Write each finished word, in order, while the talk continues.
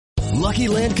Lucky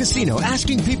Land Casino,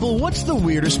 asking people, what's the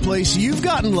weirdest place you've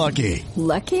gotten lucky?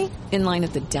 Lucky? In line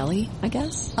at the deli, I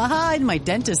guess? Aha, in my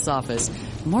dentist's office.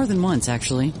 More than once,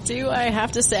 actually. Do I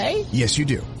have to say? Yes, you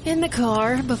do. In the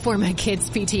car before my kids'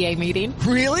 PTA meeting.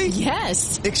 Really?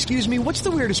 Yes. Excuse me, what's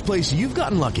the weirdest place you've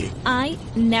gotten lucky? I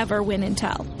never win and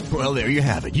tell. Well, there you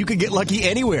have it. You can get lucky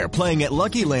anywhere, playing at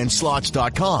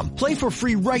LuckyLandSlots.com. Play for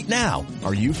free right now.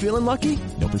 Are you feeling lucky?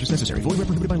 No purchase necessary. Void where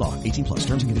prohibited by law. 18 plus.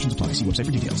 Terms and conditions apply. See website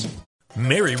for details.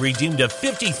 Mary redeemed a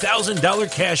 $50,000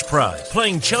 cash prize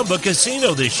playing Chumba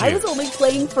Casino this year. I was only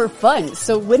playing for fun,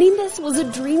 so winning this was a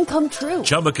dream come true.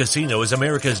 Chumba Casino is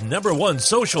America's #1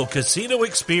 social casino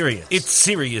experience. It's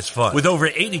serious fun. With over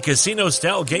 80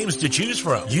 casino-style games to choose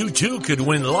from, you too could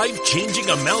win life-changing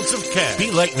amounts of cash.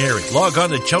 Be like Mary. Log on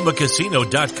to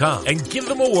ChumbaCasino.com and give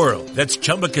them a whirl. That's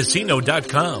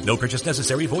ChumbaCasino.com. No purchase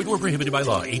necessary. Void where prohibited by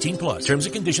law. 18 plus. Terms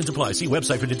and conditions apply. See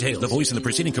website for details. The voice in the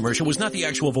preceding commercial was not the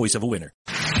actual voice of a winner.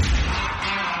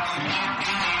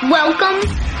 Welcome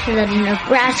to the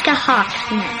Nebraska Hawks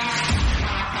Nest.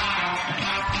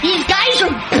 These guys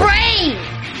are brave.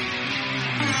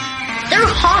 They're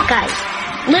Hawkeyes,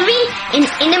 living in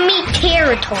enemy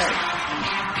territory.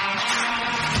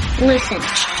 Listen,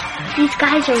 these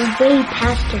guys are way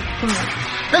past their prime,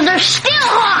 but they're still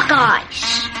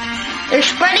Hawkeyes. They're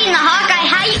spreading the Hawkeye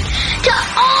hype to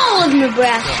all of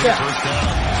Nebraska.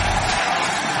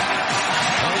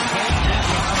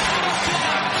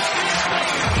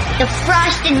 The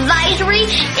frost advisory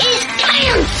is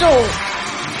canceled.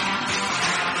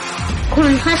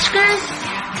 Corn Huskers,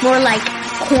 more like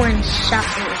corn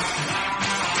suckers.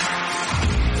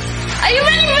 Are you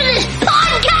ready for this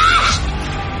podcast?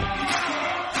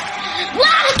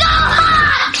 Let's go Hawks!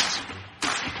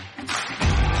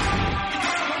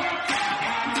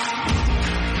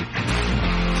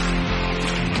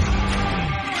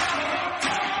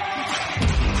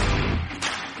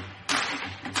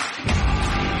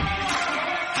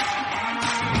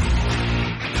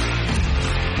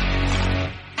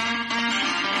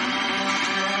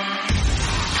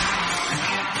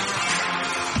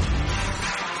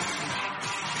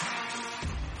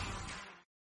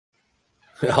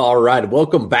 All right,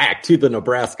 welcome back to the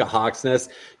Nebraska Hawks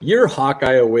Nest, your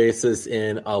Hawkeye oasis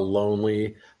in a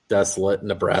lonely, desolate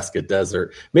Nebraska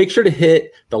desert. Make sure to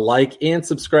hit the like and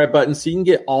subscribe button so you can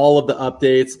get all of the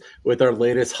updates with our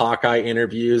latest Hawkeye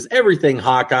interviews, everything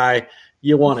Hawkeye.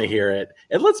 You want to hear it.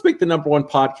 And let's make the #1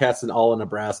 podcast in all of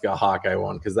Nebraska Hawkeye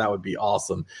one, because that would be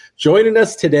awesome. Joining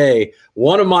us today,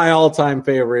 one of my all-time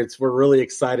favorites. We're really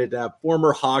excited to have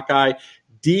former Hawkeye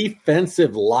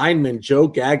defensive lineman Joe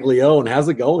Gaglione. How's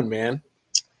it going, man?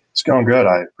 It's going good.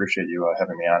 I appreciate you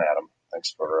having me on, Adam.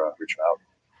 Thanks for reaching out.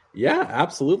 Yeah,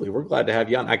 absolutely. We're glad to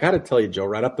have you on. I got to tell you, Joe,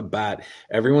 right off the bat,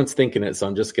 everyone's thinking it, so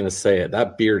I'm just going to say it.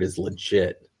 That beard is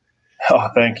legit. Oh,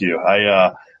 thank you.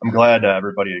 I'm glad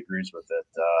everybody agrees with it.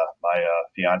 My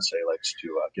fiance likes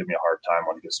to give me a hard time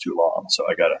when it gets too long, so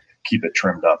I got to keep it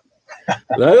trimmed up.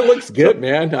 That looks good,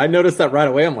 man. I noticed that right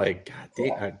away. I'm like,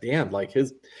 God damn, like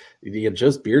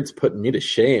Joe's beard's putting me to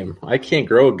shame. I can't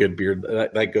grow a good beard,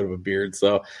 that good of a beard,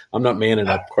 so I'm not manning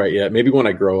up quite yet. Maybe when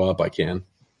I grow up, I can.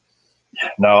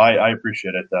 No, I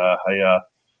appreciate it. I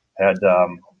had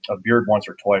a beard once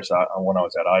or twice when I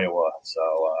was at Iowa. So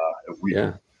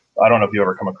I don't know if you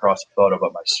ever come across a photo,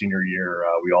 but my senior year,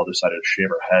 we all decided to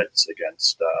shave our heads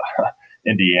against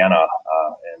Indiana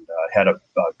and had a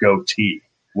goatee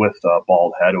with a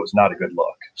bald head. It was not a good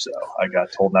look. So I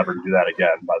got told never to do that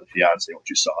again by the fiance when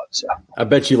she saw it. So I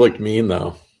bet you looked mean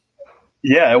though.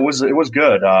 Yeah, it was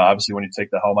good. Obviously when you take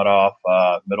the helmet off,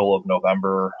 middle of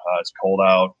November, it's cold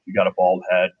out. You got a bald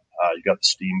head. You got the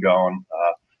steam going.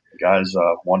 The guys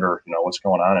wonder, what's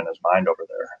going on in his mind over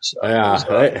there. So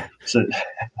yeah.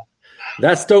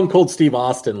 That Stone Cold Steve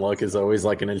Austin look is always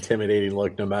like an intimidating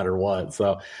look no matter what.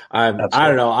 So I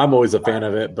don't know. I'm always a fan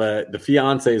of it, but the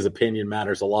fiance's opinion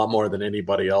matters a lot more than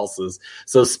anybody else's.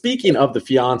 So speaking of the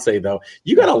fiance, though,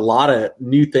 you got a lot of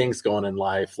new things going in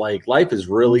life. Like life is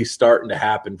really starting to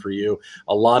happen for you.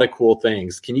 A lot of cool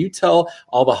things. Can you tell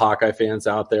all the Hawkeye fans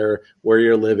out there where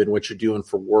you're living, what you're doing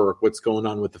for work, what's going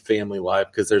on with the family life?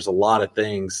 Because there's a lot of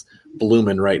things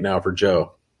blooming right now for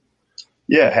Joe.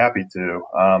 Yeah, happy to.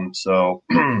 So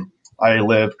I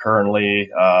live currently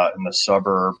in the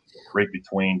suburb right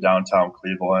between downtown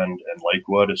Cleveland and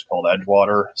Lakewood. It's called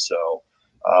Edgewater. So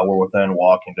we're within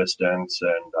walking distance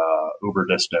and Uber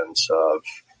distance of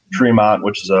Tremont,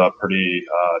 which is a pretty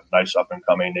nice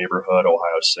up-and-coming neighborhood,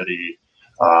 Ohio City.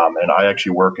 And I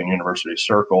actually work in University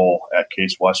Circle at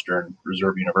Case Western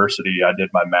Reserve University. I did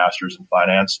my master's in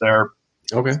finance there.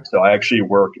 Okay. So I actually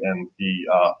work in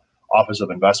the Office of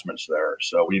Investments there.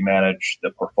 So we manage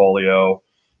the portfolio,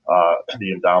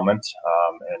 the endowment,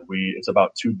 and it's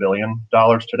about $2 billion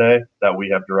today that we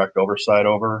have direct oversight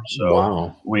over. So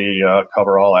wow. We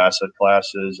cover all asset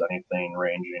classes, anything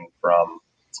ranging from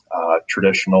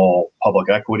traditional public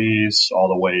equities all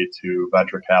the way to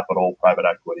venture capital, private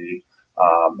equity.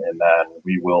 And then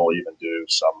we will even do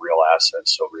some real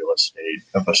assets, so real estate,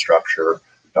 infrastructure.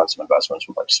 We've done some investments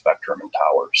with like Spectrum and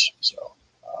towers. So,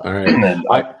 all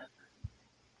right.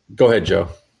 Go ahead, Joe.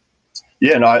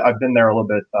 Yeah, no, I've been there a little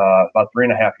bit, about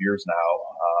 3.5 years now,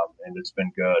 and it's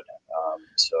been good.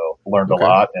 So learned a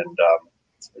lot, and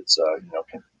it's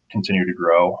continue to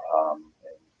grow.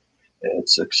 And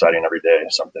it's exciting every day,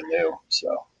 something new.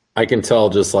 So. I can tell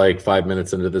just like 5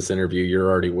 minutes into this interview, you're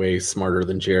already way smarter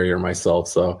than Jerry or myself.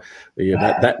 So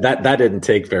that didn't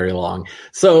take very long.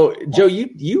 So Joe,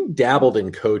 you dabbled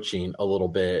in coaching a little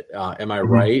bit. Am I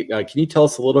right? Can you tell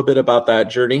us a little bit about that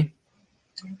journey?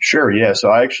 Sure. Yeah. So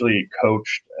I actually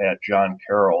coached at John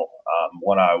Carroll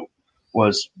when I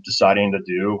was deciding to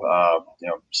do,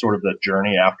 sort of the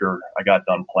journey after I got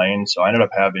done playing. So I ended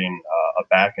up having a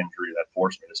back injury that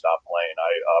forced me to stop playing.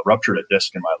 I ruptured a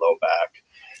disc in my low back.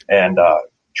 And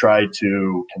tried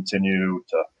to continue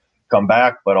to come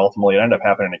back, but ultimately it ended up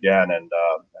happening again. And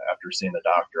after seeing the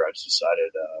doctor, I just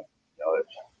decided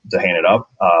to hang it up.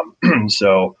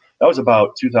 So that was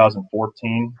about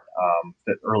 2014,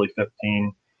 early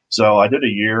 15. So I did a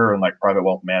year in like private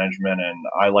wealth management, and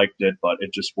I liked it, but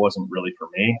it just wasn't really for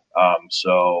me.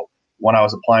 So when I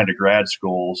was applying to grad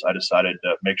schools, I decided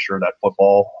to make sure that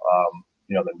football,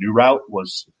 the new route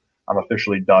was. I'm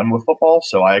officially done with football.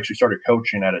 So I actually started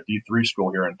coaching at a D3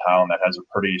 school here in town that has a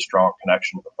pretty strong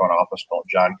connection to the front office called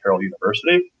John Carroll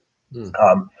University.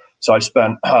 So I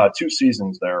spent 2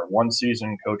 seasons there, 1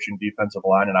 season coaching defensive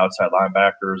line and outside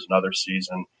linebackers, another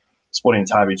season splitting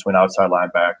time between outside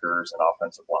linebackers and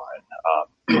offensive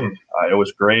line. It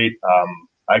was great.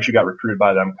 I actually got recruited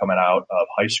by them coming out of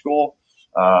high school.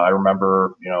 I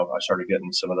remember, I started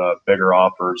getting some of the bigger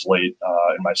offers late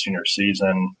in my senior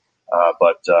season.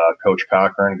 But Coach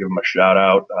Cochran, give him a shout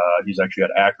out. He's actually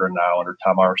at Akron now under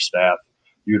Tom R's staff.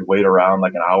 You'd wait around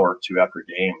like an hour or two after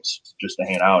games just to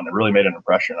hang out, and it really made an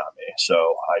impression on me. So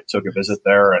I took a visit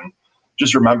there and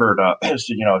just remembered, it's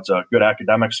a good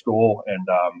academic school, and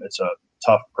it's a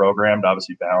tough program to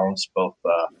obviously balance both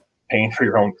paying for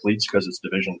your own cleats because it's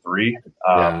Division III,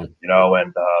 and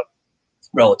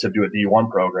relative to a D1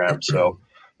 program. So.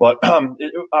 But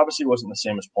it obviously wasn't the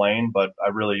same as playing, but I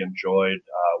really enjoyed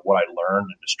what I learned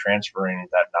and just transferring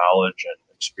that knowledge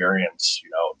and experience,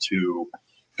 to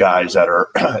guys that are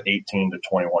 18 to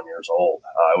 21 years old.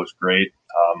 It was great.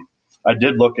 I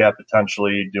did look at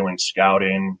potentially doing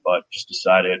scouting, but just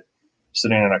decided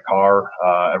sitting in a car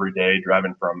every day,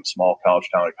 driving from small college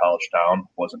town to college town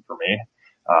wasn't for me.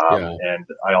 And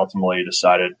I ultimately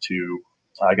decided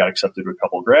I got accepted to a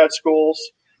couple of grad schools.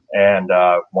 And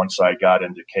once I got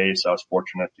into Case, I was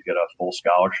fortunate to get a full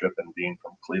scholarship. And being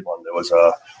from Cleveland, it was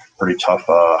a pretty tough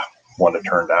one to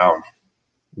turn down.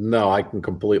 No, I can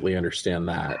completely understand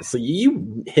that. So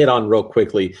you hit on real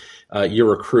quickly your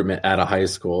recruitment at a high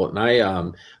school. And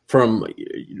I, from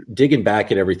digging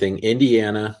back at everything,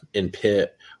 Indiana and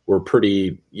Pitt were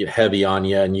pretty heavy on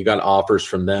you, and you got offers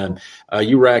from them.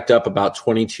 You racked up about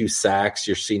 22 sacks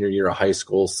your senior year of high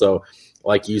school. So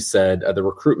like you said, the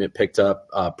recruitment picked up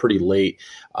pretty late.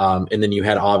 And then you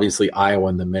had obviously Iowa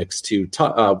in the mix too.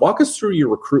 Walk us through your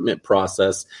recruitment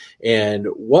process and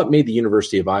what made the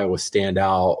University of Iowa stand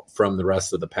out from the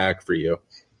rest of the pack for you.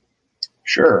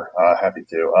 Sure. Happy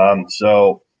to.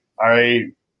 So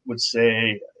I would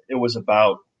say it was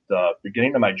about the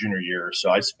beginning of my junior year.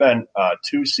 So I spent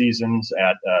 2 seasons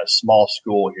at a small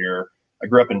school here. I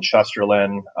grew up in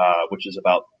Chesterland, which is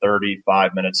about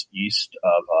 35 minutes east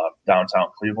of downtown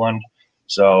Cleveland.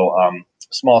 So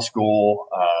small school,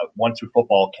 went to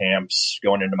football camps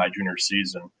going into my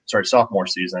sophomore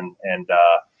season. And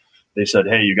they said,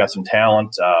 hey, you got some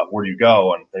talent. Where do you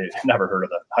go? And they never heard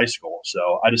of the high school.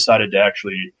 So I decided to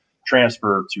actually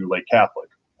transfer to Lake Catholic.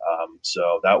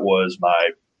 So that was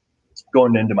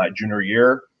going into my junior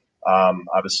year.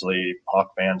 Obviously,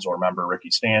 Hawk fans will remember Ricky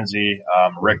Stanzi.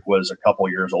 Rick was a couple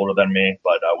years older than me,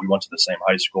 but we went to the same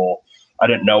high school. I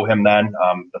didn't know him then.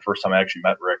 The first time I actually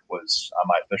met Rick was on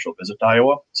my official visit to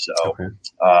Iowa. So, okay.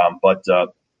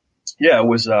 It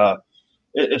was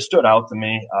it stood out to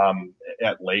me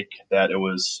at Lake that it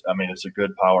was. I mean, it's a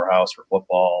good powerhouse for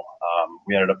football.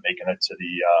 We ended up making it to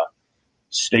the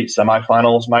state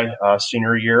semifinals my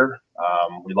senior year.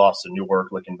 We lost to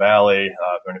Newark, Licking Valley.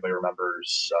 If anybody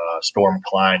remembers Storm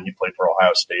Klein, he played for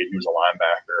Ohio State. He was a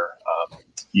linebacker.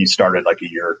 he started like a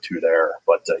year or two there,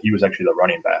 but he was actually the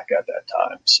running back at that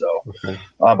time. So,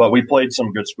 but we played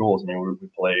some good schools. I mean, we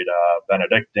played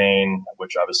Benedictine,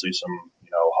 which obviously some,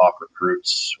 Hawk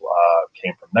recruits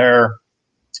came from there.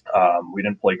 We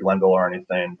didn't play Glenville or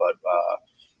anything, but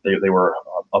they were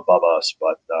above us.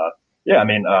 But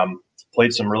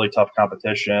played some really tough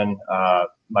competition.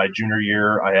 My junior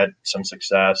year, I had some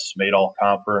success, made all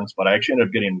conference, but I actually ended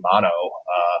up getting mono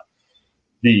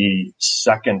the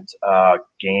second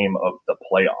game of the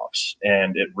playoffs,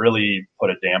 and it really put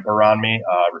a damper on me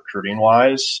recruiting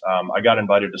wise. I got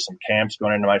invited to some camps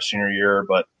going into my senior year,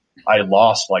 but I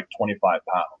lost like 25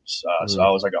 pounds. So I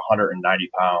was like 190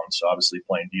 pounds. So obviously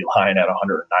playing D-line at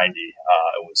 190, it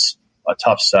was a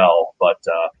tough sell, but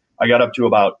I got up to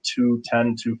about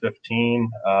 210,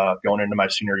 215 going into my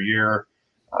senior year.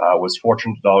 Was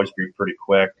fortunate to always be pretty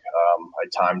quick. I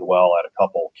timed well at a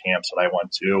couple camps that I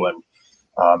went to, and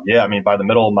by the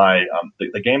middle of my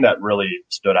the game that really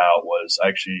stood out was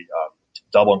actually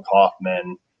Dublin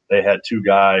Kaufman. They had two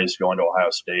guys going to Ohio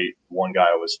State. One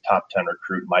guy was top 10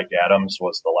 recruit. Mike Adams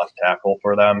was the left tackle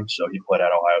for them, so he played at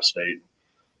Ohio State.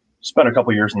 Spent a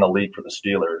couple years in the league for the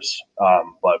Steelers,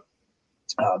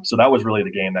 so that was really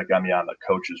the game that got me on the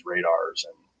coaches' radars.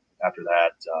 And after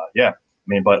that,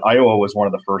 but Iowa was one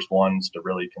of the first ones to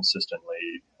really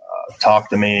consistently talk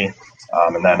to me.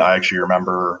 And then I actually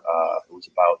remember it was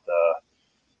about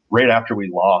right after we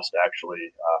lost,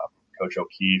 actually, Coach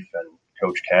O'Keefe and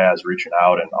Coach Kaz reaching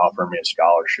out and offering me a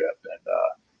scholarship.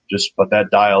 And but that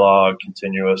dialogue,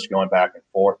 continuous, going back and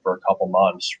forth for a couple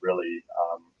months, really,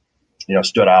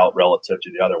 stood out relative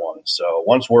to the other ones. So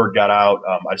once word got out,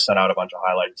 I sent out a bunch of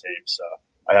highlight tapes.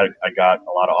 I got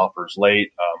a lot of offers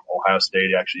late. Ohio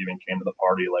State actually even came to the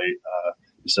party late.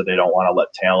 They said they don't want to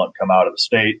let talent come out of the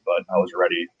state, but I was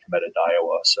already committed to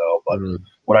Iowa. So, but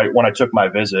when I took my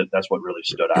visit, that's what really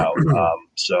stood out.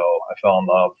 So I fell in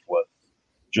love with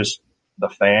just the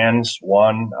fans.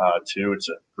 One, two, it's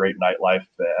a great nightlife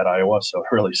at Iowa, so it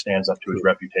really stands up to its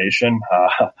reputation.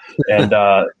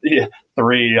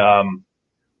 Three, I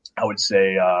would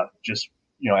say just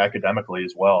academically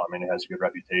as well. I mean, it has a good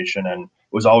reputation, and it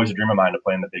was always a dream of mine to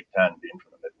play in the Big Ten, being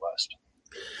from the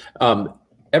Midwest.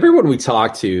 Everyone we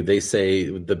talk to, they say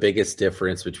the biggest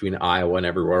difference between Iowa and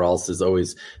everywhere else is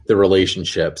always the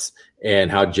relationships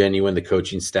and how genuine the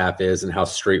coaching staff is and how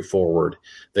straightforward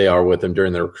they are with them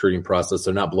during the recruiting process.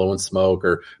 They're not blowing smoke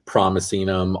or promising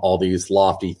them all these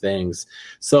lofty things.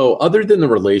 So other than the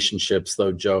relationships,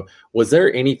 though, Joe, was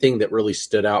there anything that really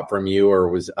stood out from you or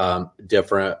was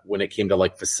different when it came to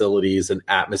like facilities and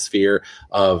atmosphere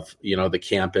of, the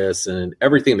campus and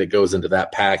everything that goes into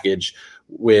that package?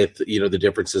 With, the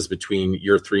differences between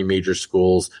your three major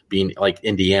schools being like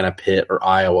Indiana, Pitt, or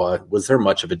Iowa, was there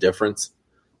much of a difference?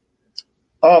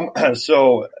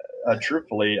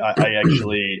 Truthfully, I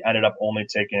actually ended up only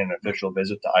taking an official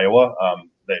visit to Iowa.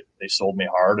 They sold me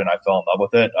hard and I fell in love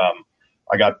with it.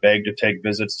 I got begged to take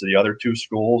visits to the other two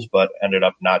schools, but ended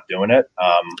up not doing it.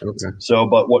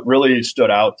 But what really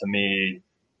stood out to me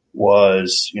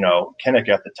was, Kinnick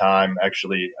at the time.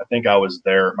 Actually, I think I was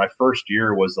there. My first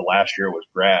year was the last year was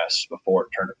grass before it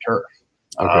turned to turf.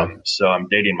 So I'm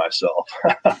dating myself,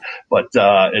 but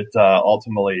it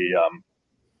ultimately,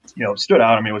 stood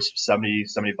out. I mean, it was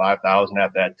 75,000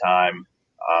 at that time.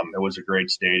 It was a great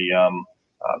stadium,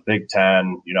 Big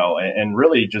Ten, and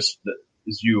really just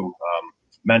as you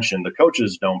mentioned, the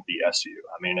coaches don't BS you.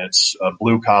 I mean, it's a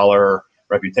blue collar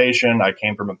reputation. I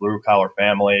came from a blue collar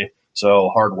family. So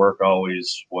hard work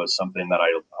always was something that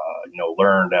I,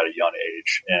 learned at a young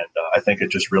age. And I think it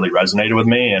just really resonated with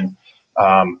me. And,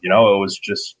 it was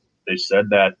just, they said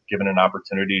that given an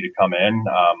opportunity to come in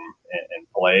and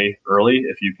play early,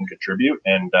 if you can contribute.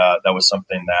 And that was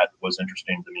something that was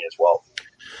interesting to me as well.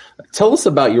 Tell us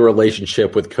about your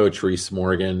relationship with Coach Reese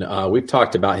Morgan. We've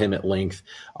talked about him at length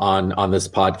on this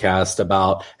podcast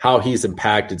about how he's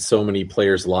impacted so many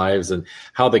players' lives and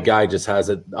how the guy just has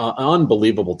an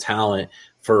unbelievable talent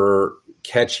for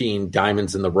catching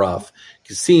diamonds in the rough.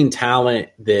 Seeing talent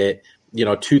that,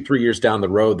 2-3 years down the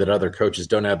road that other coaches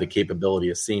don't have the capability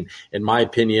of seeing. In my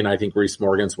opinion, I think Reese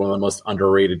Morgan's one of the most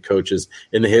underrated coaches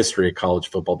in the history of college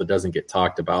football that doesn't get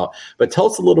talked about. But tell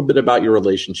us a little bit about your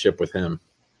relationship with him.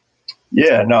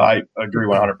 Yeah, no, I agree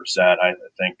 100%. I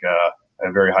think I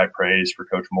have very high praise for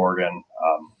Coach Morgan.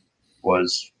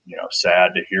 Was,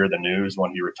 sad to hear the news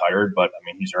when he retired, but I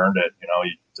mean, he's earned it.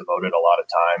 He devoted a lot of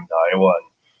time to Iowa,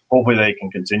 and hopefully they can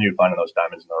continue finding those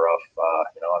diamonds in the rough.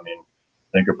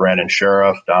 Think of Brandon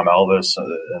Sheriff, Dom Elvis,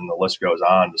 and the list goes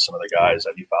on to some of the guys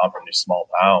that he found from these small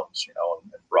towns,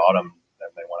 and brought them,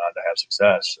 and they went on to have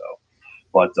success. So,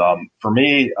 But for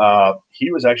me,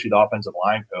 he was actually the offensive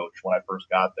line coach when I first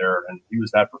got there, and he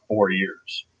was that for 4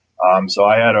 years. So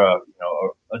I had a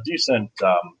decent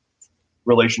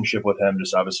relationship with him,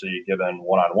 just obviously given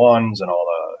one-on-ones and all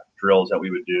the drills that we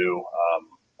would do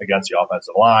against the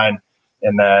offensive line.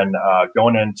 And then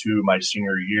going into my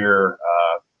senior year,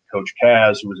 Coach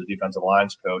Kaz, who was a defensive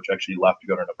lines coach, actually left to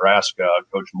go to Nebraska.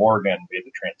 Coach Morgan made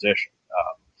the transition.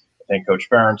 I think Coach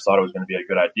Ferentz thought it was going to be a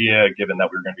good idea, given that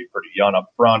we were going to be pretty young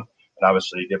up front. And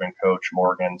obviously, given Coach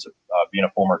Morgan's being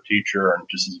a former teacher and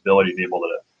just his ability to be able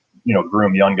to,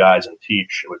 groom young guys and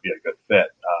teach, it would be a good fit.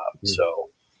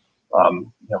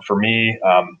 For me,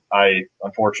 I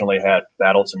unfortunately had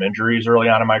battled some injuries early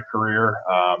on in my career.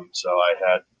 So I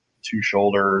had 2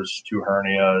 shoulders, 2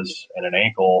 hernias, and an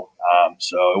ankle.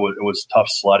 So it was tough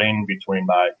sledding between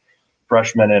my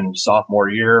freshman and sophomore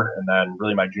year. And then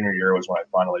really my junior year was when I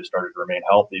finally started to remain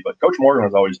healthy. But Coach Morgan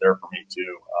was always there for me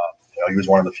too. He was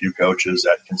one of the few coaches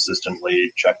that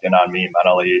consistently checked in on me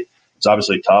mentally. It's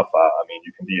obviously tough.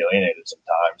 You can be alienated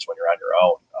sometimes when you're on your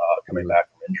own, coming back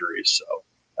from injuries. So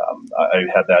I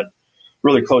had that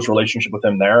really close relationship with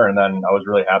him there. And then I was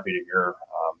really happy to hear,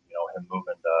 him move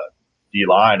into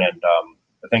D-line. And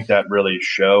I think that really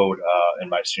showed in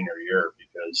my senior year,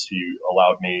 because he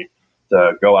allowed me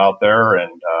to go out there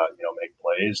and, make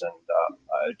plays. And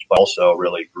I also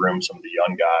really groomed some of the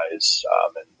young guys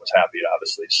and was happy to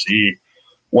obviously see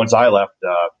once I left,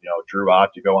 Drew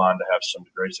Ott to go on to have some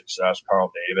great success,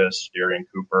 Carl Davis, Darian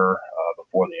Cooper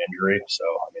before the injury. So,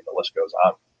 the list goes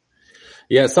on.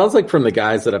 Yeah, it sounds like from the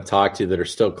guys that I've talked to that are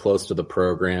still close to the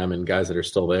program and guys that are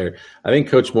still there, I think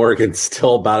Coach Morgan's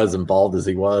still about as involved as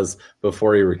he was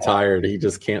before he retired. He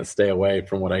just can't stay away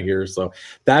from what I hear. So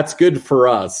that's good for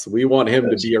us. We want him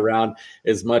to be around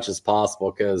as much as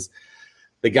possible, because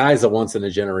the guy's a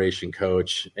once-in-a-generation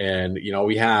coach. And,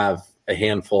 we have a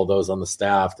handful of those on the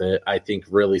staff that I think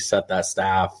really set that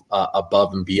staff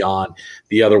above and beyond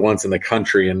the other ones in the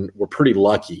country. And we're pretty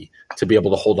lucky to be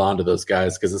able to hold on to those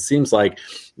guys, because it seems like,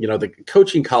 the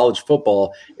coaching college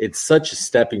football, it's such a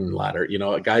stepping ladder.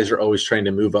 Guys are always trying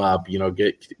to move up,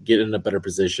 get in a better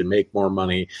position, make more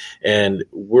money. And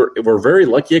we're very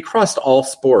lucky across all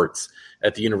sports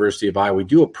at the University of Iowa. We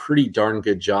do a pretty darn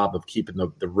good job of keeping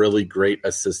the really great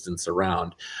assistants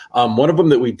around. One of them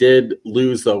that we did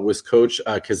lose, though, was Coach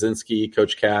Kaczynski,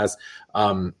 Coach Kaz.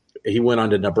 He went on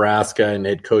to Nebraska and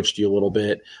had coached you a little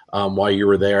bit while you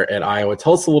were there at Iowa.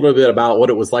 Tell us a little bit about what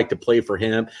it was like to play for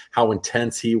him, how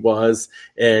intense he was.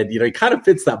 And, he kind of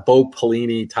fits that Bo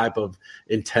Pelini type of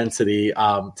intensity.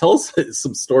 Tell us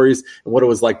some stories and what it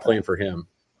was like playing for him.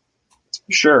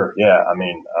 Sure. Yeah.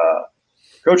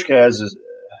 Coach Kaz is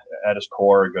at his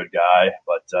core a good guy,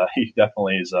 but he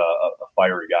definitely is a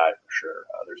fiery guy for sure.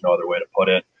 There's no other way to put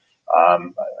it.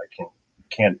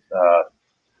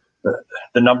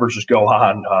 The numbers just go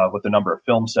on with the number of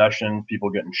film sessions,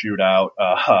 people getting chewed out,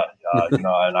 and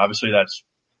obviously that's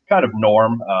kind of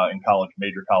norm in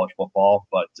major college football,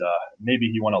 but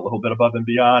maybe he went a little bit above and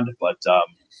beyond. But a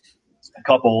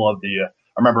couple of I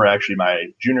remember actually my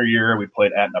junior year, we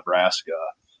played at Nebraska,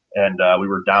 and we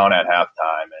were down at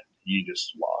halftime, and he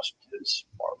just lost his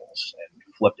marbles and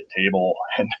flipped a table.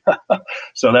 And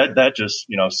so that just,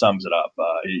 sums it up.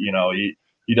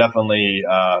 He definitely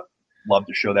loved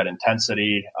to show that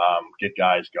intensity, get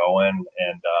guys going.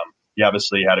 And he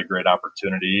obviously had a great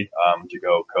opportunity to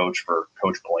go coach for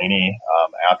Coach Pelini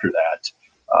after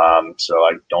that. So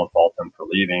I don't fault him for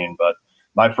leaving. But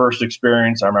my first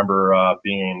experience, I remember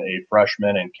being a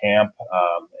freshman in camp,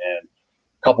 and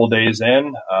a couple of days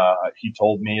in, he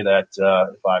told me that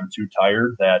if I'm too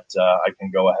tired, that I can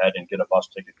go ahead and get a bus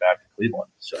ticket back to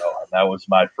Cleveland. So that was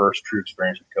my first true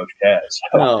experience with Coach Kaz.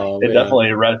 It definitely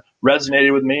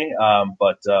resonated with me.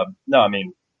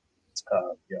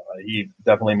 He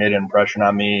definitely made an impression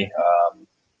on me,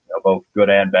 both good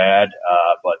and bad.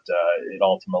 But it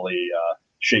ultimately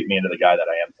shaped me into the guy that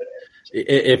I am today.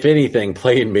 If anything,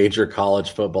 playing major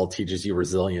college football teaches you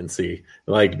resiliency,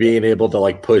 like being able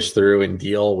to push through and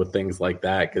deal with things like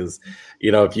that. Because,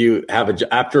 if you have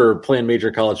after playing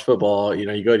major college football,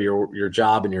 you go to your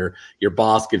job and your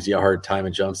boss gives you a hard time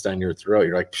and jumps down your throat.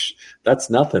 You're like, that's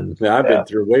nothing. I've been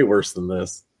through way worse than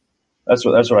this. That's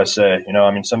what I say.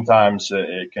 Sometimes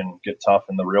it can get tough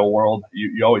in the real world.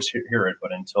 You always hear it,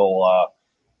 but until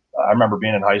I remember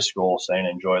being in high school saying,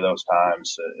 enjoy those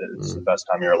times. It's the best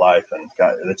time of your life. And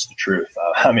God, it's the truth.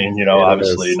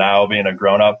 Obviously now being a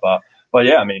grown up, but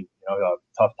yeah,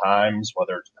 tough times,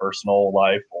 whether it's personal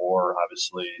life or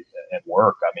obviously in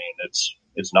work.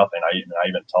 It's nothing. I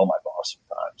even tell my boss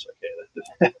sometimes,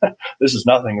 okay, this is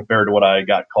nothing compared to what I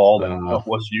got called and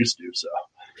was used to. So.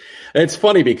 It's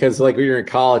funny because like when you're in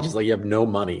college, it's like you have no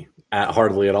money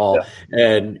hardly at all. Yeah.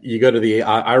 And you go to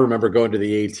I remember going to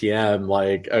the ATM,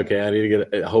 like, okay, I need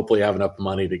to hopefully have enough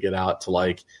money to get out to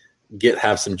like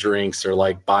have some drinks or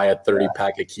like buy a 30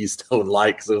 pack of Keystone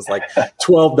Light. Cause it was like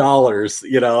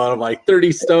 $12, and I'm like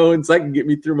 30 stones. That can get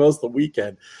me through most of the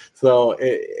weekend. So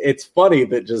it's funny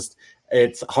that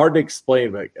it's hard to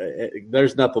explain, but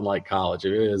there's nothing like college.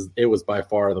 It was by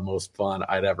far the most fun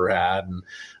I'd ever had.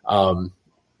 And,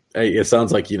 it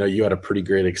sounds like, you had a pretty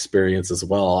great experience as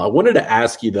well. I wanted to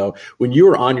ask you though, when you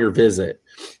were on your visit,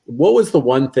 what was the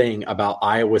one thing about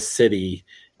Iowa City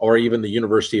or even the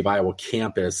University of Iowa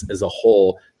campus as a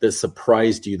whole that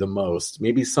surprised you the most?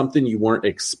 Maybe something you weren't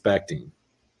expecting.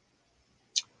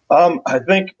 I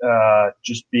think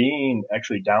just being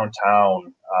actually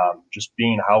downtown, just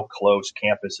being how close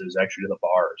campus is actually to the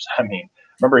bars. I mean, I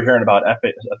remember hearing about a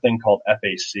thing called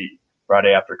FAC,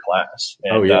 Friday after class.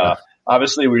 And,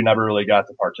 obviously, we never really got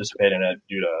to participate in it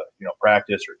due to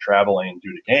practice or traveling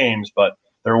due to games, but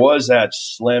there was that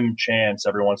slim chance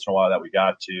every once in a while that we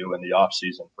got to in the off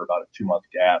season for about a 2-month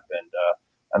gap. And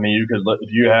I mean, you could,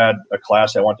 if you had a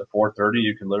class that went to 4:30,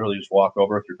 you could literally just walk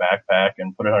over with your backpack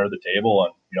and put it under the table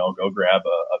and go grab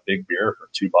a big beer for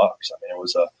 $2. I mean, it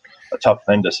was a tough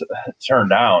thing to turn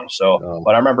down. So,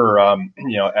 but I remember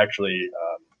actually,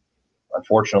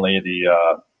 unfortunately,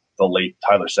 the late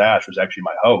Tyler Sash was actually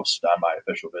my host on my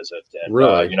official visit. And,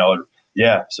 really?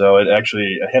 So it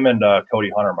actually, him and Cody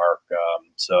Huntermark,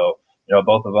 so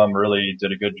both of them really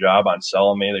did a good job on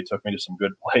selling me. They took me to some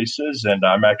good places. And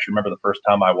I actually remember the first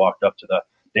time I walked up to the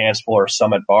dance floor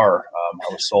Summit Bar,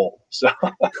 I was sold. So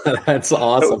that's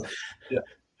awesome.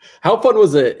 How fun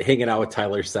was it hanging out with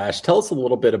Tyler Sash? Tell us a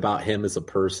little bit about him as a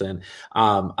person.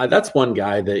 That's one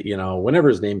guy that, whenever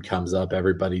his name comes up,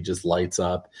 everybody just lights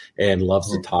up and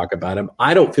loves to talk about him.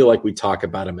 I don't feel like we talk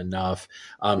about him enough.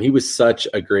 He was such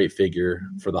a great figure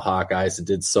for the Hawkeyes and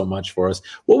did so much for us.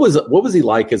 What was he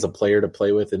like as a player to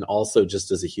play with and also just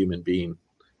as a human being?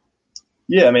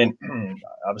 Yeah, I mean,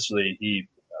 obviously he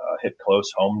hit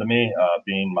close home to me,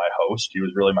 being my host. He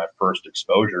was really my first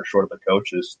exposure, short of the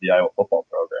coaches, to the Iowa football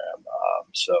program.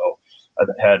 So I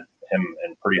had him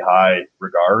in pretty high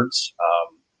regards.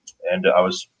 And I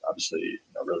was obviously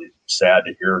really sad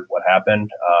to hear what happened.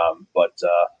 But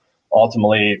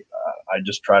ultimately, I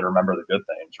just try to remember the good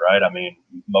things, right? I mean,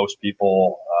 most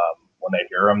people, when they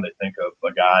hear him, they think of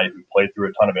a guy who played through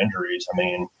a ton of injuries. I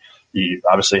mean, he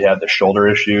obviously had the shoulder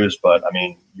issues, but I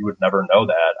mean, you would never know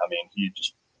that. I mean, he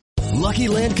just Lucky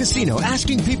Land Casino,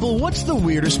 asking people, what's the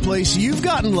weirdest place you've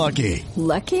gotten lucky?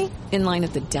 Lucky? In line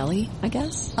at the deli, I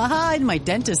guess? Aha, in my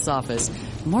dentist's office.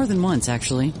 More than once,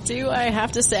 actually. Do I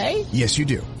have to say? Yes, you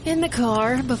do. In the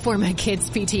car before my kids'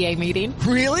 PTA meeting.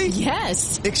 Really?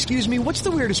 Yes. Excuse me, what's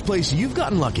the weirdest place you've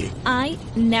gotten lucky? I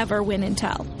never win and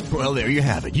tell. Well, there you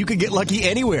have it. You can get lucky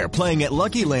anywhere, playing at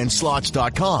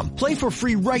LuckyLandSlots.com. Play for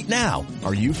free right now.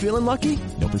 Are you feeling lucky?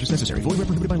 No purchase necessary. Void where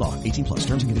prohibited by law. 18+.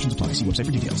 Terms and conditions apply. See website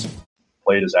for details.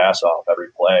 Played his ass off every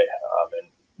play and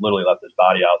literally left his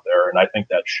body out there. And I think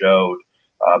that showed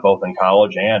both in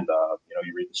college and,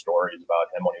 you read the stories about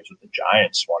him when he was with the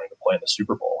Giants wanting to play in the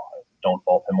Super Bowl. I don't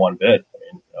fault him one bit. I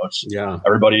mean, it's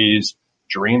everybody's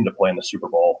dream to play in the Super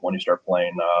Bowl when you start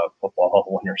playing football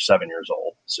when you're 7 years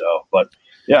old. So, but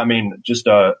yeah, I mean, just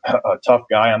a tough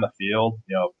guy on the field,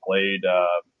 played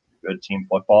good team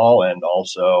football and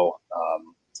also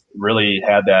really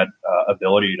had that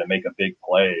ability to make a big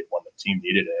play when the team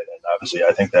needed it. And obviously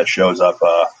I think that shows up.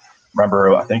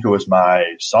 Remember, I think it was my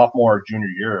sophomore, junior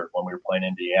year when we were playing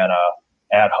Indiana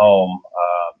at home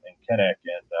in Kinnick,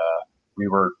 and we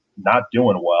were not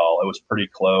doing well. It was pretty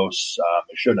close.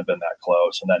 It shouldn't have been that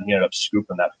close. And then he ended up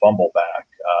scooping that fumble back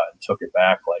and took it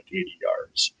back like 80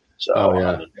 yards. So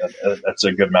I mean, that's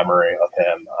a good memory of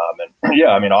him. And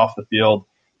yeah, I mean, off the field,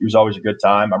 he was always a good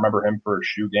time. I remember him for a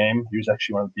shoe game. He was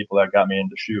actually one of the people that got me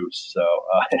into shoes. So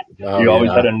he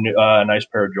always had a nice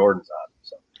pair of Jordans on.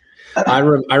 So. I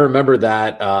remember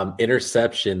that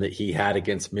interception that he had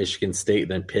against Michigan State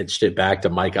and then pitched it back to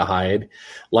Micah Hyde.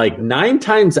 Like 9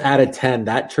 times out of 10,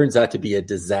 that turns out to be a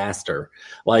disaster.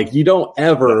 Like you don't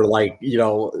ever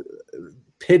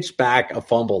pitch back a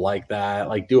fumble like that,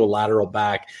 like do a lateral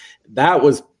back. That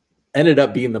ended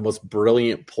up being the most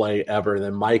brilliant play ever. And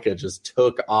then Micah just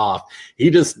took off. He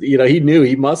just, he knew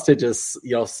he must have just,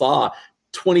 saw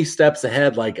 20 steps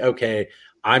ahead. Like, okay,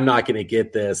 I'm not going to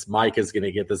get this. Micah's going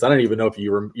to get this. I don't even know if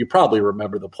you probably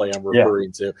remember the play I'm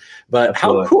referring to, but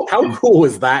absolutely. How cool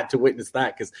was that to witness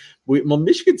that? Because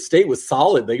Michigan State was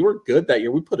solid. They were good that year.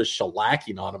 We put a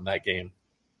shellacking on them that game.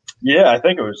 Yeah, I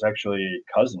think it was actually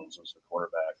Cousins was the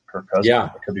quarterback. Kirk Cousins. Yeah.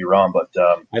 I could be wrong, but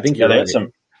I think they had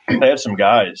some they had some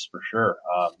guys for sure.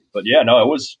 But yeah, no, it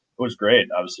was great.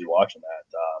 Obviously watching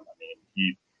that. I mean,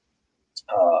 he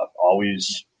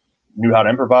always knew how to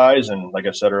improvise. And like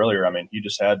I said earlier, I mean, he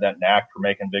just had that knack for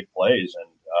making big plays. And,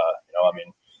 I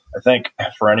mean, I think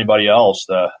for anybody else,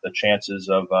 the chances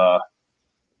of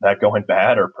that going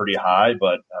bad are pretty high,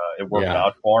 but it worked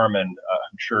out for him. And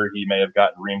I'm sure he may have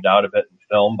gotten reamed out of it in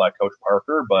film by Coach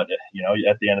Parker, but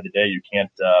at the end of the day, you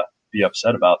can't be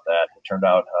upset about that. It turned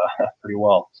out pretty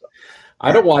well. So.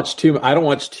 I don't watch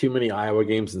too many Iowa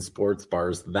games in sports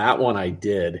bars. That one I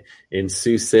did in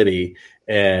Sioux City,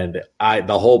 and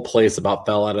the whole place about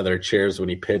fell out of their chairs when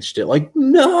he pitched it. Like,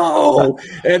 no!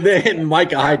 And then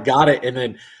Micah Hyde got it, and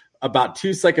then about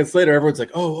 2 seconds later, everyone's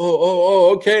like,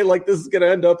 oh, okay, like this is going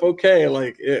to end up okay.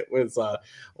 Like it was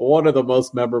one of the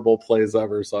most memorable plays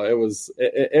ever. So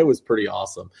it was pretty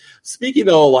awesome. Speaking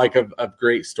though, like of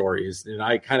great stories, and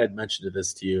I kind of mentioned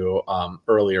this to you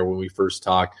earlier when we first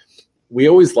talked, we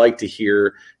always like to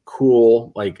hear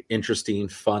cool, like interesting,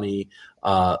 funny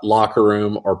locker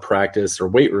room or practice or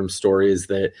weight room stories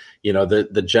that,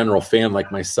 the general fan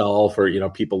like myself or,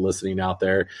 people listening out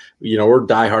there, we're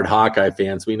diehard Hawkeye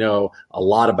fans. We know a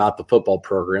lot about the football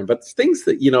program, but things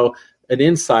that, an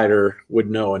insider would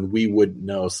know and we would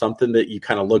know, something that you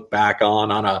kind of look back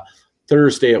on a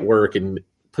Thursday at work and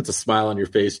puts a smile on your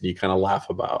face and you kind of laugh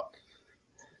about.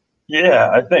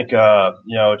 Yeah, I think,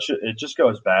 it just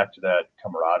goes back to that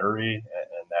camaraderie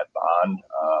and that bond.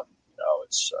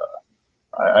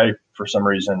 I for some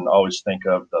reason, always think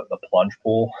of the plunge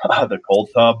pool, the cold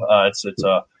tub. It's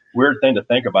a weird thing to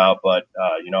think about, but,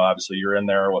 obviously you're in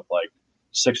there with like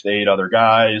 6 to 8 other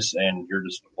guys and you're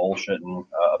just bullshitting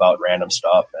about random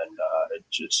stuff. And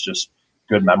it's just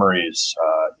good memories,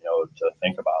 to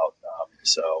think about.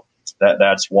 So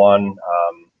that's one.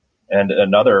 And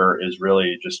another is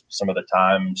really just some of the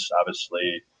times,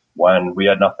 obviously, when we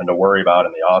had nothing to worry about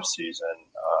in the off season,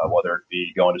 whether it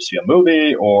be going to see a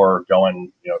movie or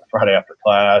going, Friday after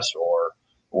class or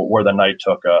where the night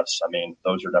took us. I mean,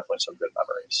 those are definitely some good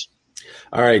memories.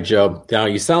 All right, Joe. Now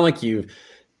you sound like you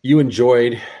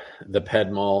enjoyed the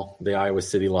Ped Mall, the Iowa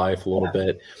City life a little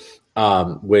bit,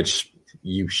 which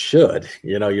you should,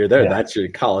 you're there. Yeah. That's your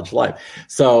college life.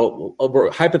 So we're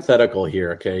hypothetical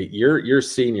here. Okay. You're a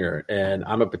senior and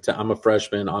I'm a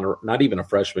freshman not even a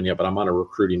freshman yet, but I'm on a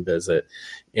recruiting visit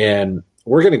and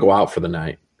we're going to go out for the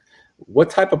night. What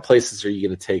type of places are you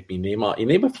going to take me? Name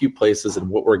a few places and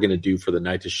what we're going to do for the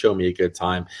night to show me a good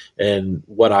time and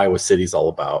what Iowa City's all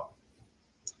about.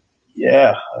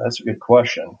 Yeah, that's a good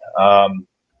question.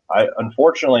 I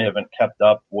unfortunately haven't kept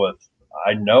up with,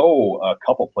 I know a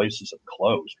couple places have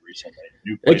closed recently.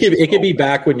 It could be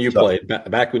back when you played.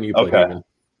 Back when you played. Okay.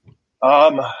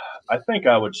 I think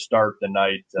I would start the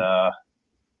night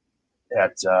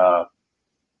at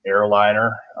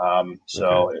Airliner.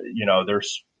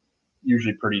 There's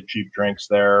usually pretty cheap drinks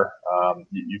there.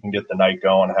 You can get the night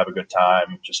going, have a good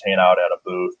time, just hang out at a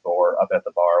booth or up at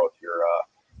the bar with your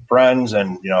friends,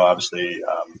 and obviously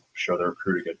show the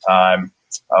recruit a good time.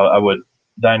 I would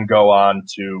then go on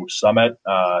to Summit.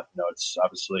 It's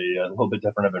obviously a little bit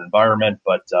different of an environment,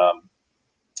 but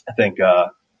I think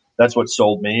that's what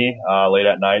sold me late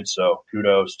at night. So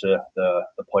kudos to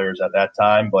the players at that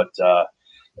time. But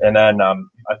and then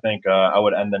I think I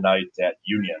would end the night at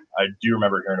Union. I do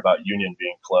remember hearing about Union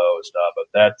being closed, but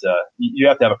that you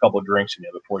have to have a couple of drinks in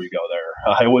you before you go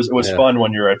there. It was fun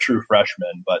when you're a true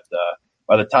freshman, but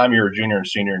by the time you're a junior and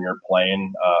senior and you're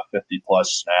playing 50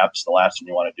 plus snaps, the last thing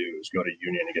you want to do is go to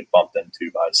Union and get bumped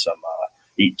into by some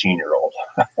 18-year-old.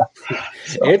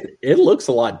 So. It looks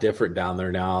a lot different down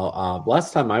there now.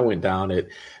 Last time I went down,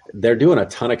 they're doing a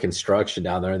ton of construction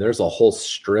down there. There's a whole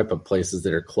strip of places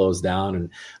that are closed down, and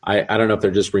I don't know if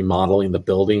they're just remodeling the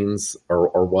buildings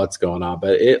or what's going on,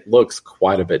 but it looks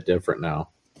quite a bit different now.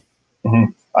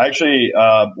 Mm-hmm. Actually,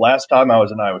 last time I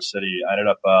was in Iowa City, I ended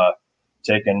up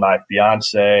taking my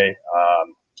fiance,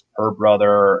 her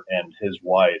brother, and his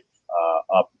wife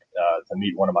up to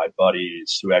meet one of my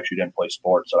buddies who actually didn't play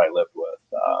sports that I lived with.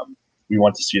 We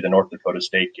went to see the North Dakota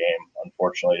State game.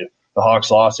 Unfortunately, the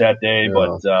Hawks lost that day,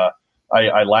 but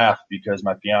I laugh because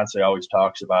my fiance always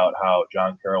talks about how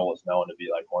John Carroll was known to be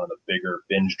like one of the bigger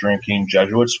binge drinking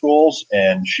Jesuit schools,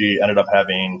 and she ended up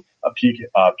having a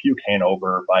puke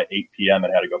hangover by 8 p.m.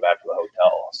 and had to go back to the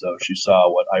hotel. So she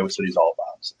saw what Iowa City's all about.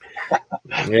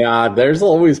 Yeah, there's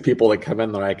always people that come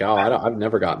in, they're like, oh, I've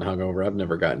never gotten hungover. I've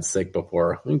never gotten sick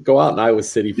before. Go out in Iowa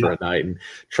City for a night and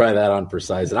try that on for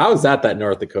size. And I was at that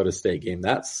North Dakota State game.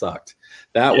 That sucked.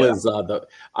 That was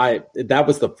that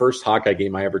was the first Hawkeye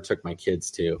game I ever took my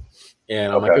kids to.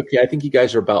 And I'm like, okay, I think you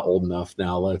guys are about old enough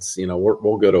now. Let's,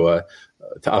 we'll go to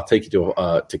I'll take you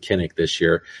to Kinnick this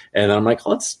year. And I'm like,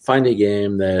 let's find a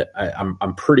game that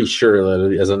I'm pretty sure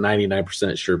that it is a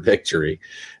 99% sure victory.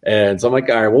 And so I'm like,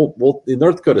 all right, we'll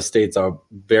North Dakota State's a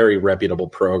very reputable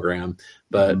program,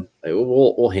 but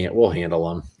we'll handle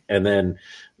them. And then,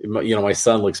 my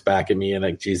son looks back at me and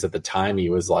like, geez, at the time he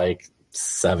was like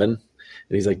 7.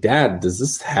 And he's like, Dad, does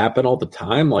this happen all the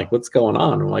time? Like, what's going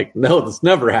on? I'm like, no, this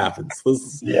never happens.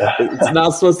 It's not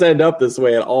supposed to end up this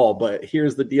way at all. But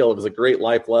here's the deal. It was a great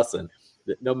life lesson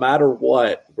that no matter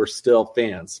what, we're still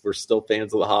fans. We're still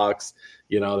fans of the Hawks.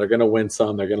 They're going to win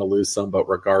some, they're going to lose some, but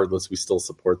regardless, we still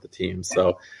support the team.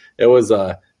 So it was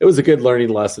a good learning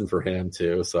lesson for him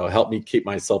too. So it helped me keep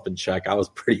myself in check. I was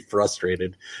pretty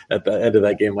frustrated at the end of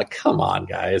that game. Like, come on,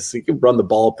 guys, you can run the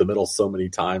ball up the middle so many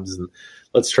times, and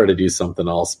let's try to do something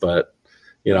else. But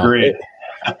you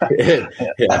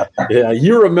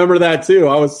remember that too.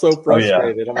 I was so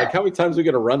frustrated. I'm like, how many times are we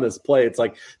going to run this play? It's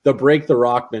like the break the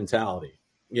rock mentality.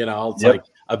 It's like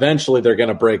eventually they're going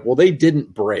to break. Well, they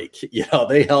didn't break.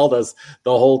 They held us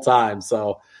the whole time.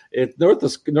 So if North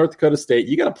Dakota State,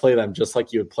 you got to play them just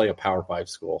like you would play a Power 5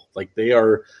 school. Like, they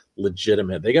are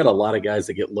legitimate. They got a lot of guys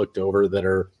that get looked over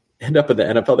that end up in the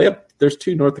NFL. There's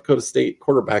 2 North Dakota State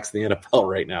quarterbacks in the NFL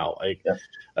right now. Like,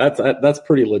 that's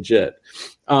pretty legit.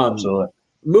 Absolutely.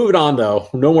 Moving on though,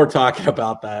 no more talking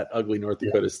about that ugly North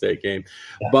Dakota State game.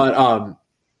 But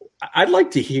I'd like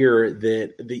to hear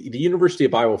that the University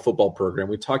of Iowa football program,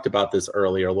 we talked about this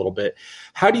earlier a little bit.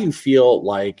 How do you feel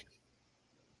like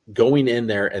going in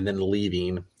there and then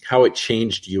leaving, how it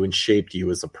changed you and shaped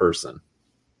you as a person?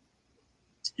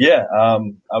 Yeah,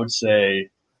 I would say,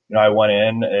 I went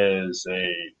in as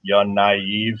a young,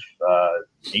 naive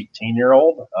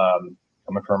 18-year-old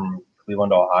coming from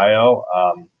Cleveland, Ohio.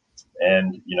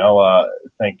 I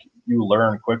think you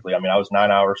learn quickly. I mean, I was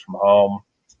 9 hours from home,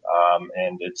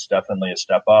 and it's definitely a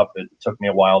step up. It took me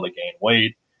a while to gain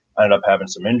weight. I ended up having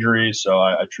some injuries, so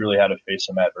I truly had to face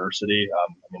some adversity.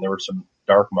 There were some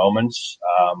dark moments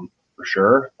for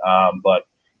sure, but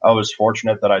I was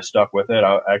fortunate that I stuck with it.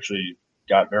 I actually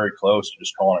got very close to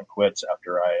just calling it quits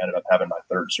after I ended up having my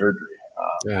 3rd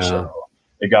surgery. So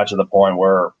it got to the point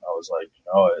where I was like,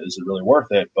 is it really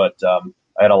worth it? But I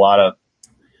had a lot of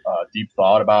deep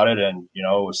thought about it, and it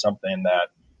was something that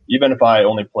even if I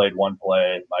only played one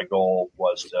play, my goal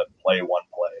was to play one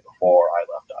play before I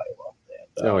left Iowa.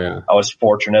 And, I was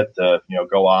fortunate to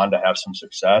go on to have some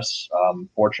success,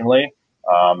 fortunately,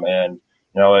 and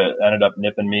it ended up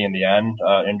nipping me in the end,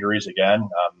 injuries again,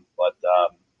 but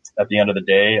at the end of the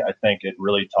day, I think it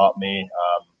really taught me,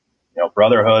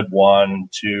 brotherhood, 1,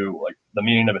 2, like the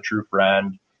meaning of a true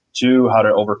friend, 2, how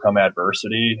to overcome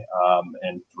adversity,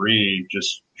 and 3,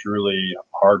 just truly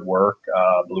hard work,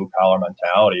 blue collar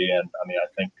mentality. And I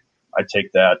think I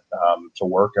take that to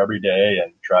work every day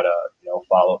and try to,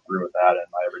 follow through with that in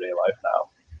my everyday life now.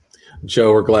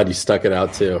 Joe, we're glad you stuck it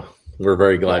out too. We're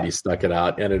very glad you stuck it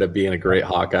out. Ended up being a great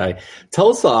Hawkeye. Tell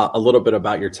us a little bit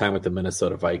about your time with the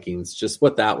Minnesota Vikings, just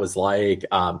what that was like,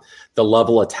 the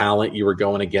level of talent you were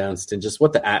going against, and just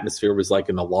what the atmosphere was like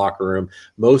in the locker room.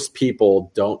 Most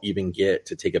people don't even get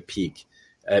to take a peek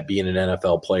at being an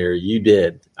NFL player. You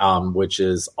did, which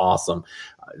is awesome.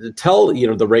 Tell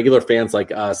the regular fans like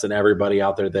us and everybody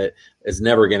out there that is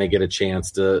never going to get a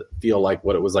chance to feel like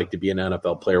what it was like to be an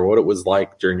NFL player, what it was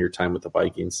like during your time with the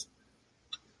Vikings.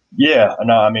 Yeah,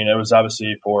 no, it was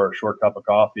obviously for a short cup of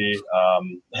coffee.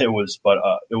 It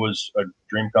was a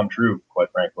dream come true,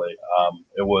 quite frankly.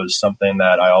 It was something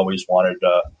that I always wanted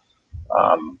to,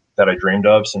 that I dreamed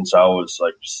of since I was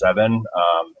like 7. And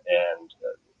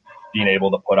being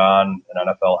able to put on an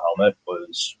NFL helmet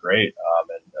was great.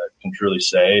 And I can truly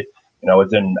say, it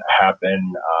didn't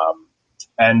happen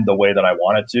and the way that I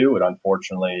wanted to. It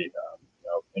unfortunately,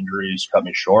 injuries cut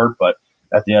me short, but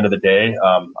at the end of the day,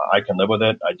 I can live with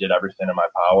it. I did everything in my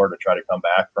power to try to come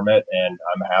back from it, and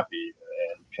I'm happy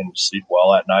and can sleep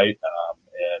well at night.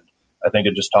 And I think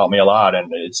it just taught me a lot,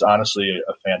 and it's honestly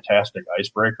a fantastic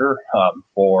icebreaker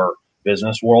for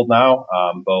business world now,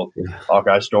 both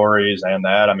Hawkeye stories and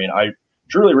that. I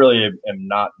truly, really am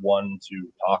not one to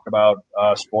talk about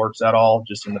sports at all,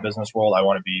 just in the business world. I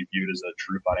want to be viewed as a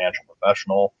true financial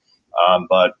professional.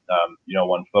 But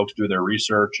when folks do their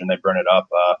research and they bring it up,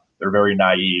 they're very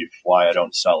naive why I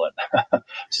don't sell it.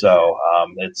 So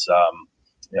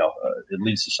it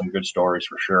leads to some good stories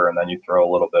for sure. And then you throw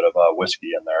a little bit of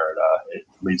whiskey in there, it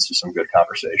leads to some good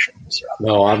conversation. So.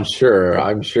 No, I'm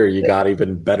sure you got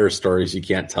even better stories you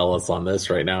can't tell us on this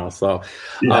right now. So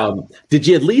did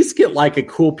you at least get like a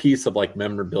cool piece of like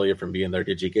memorabilia from being there?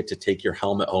 Did you get to take your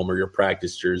helmet home or your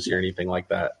practice jersey or anything like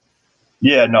that?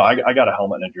 Yeah, no, I got a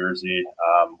helmet and a jersey,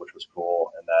 which was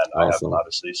cool. And then Awesome. I have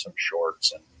obviously some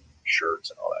shorts and shirts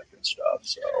and all that good stuff.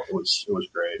 So it was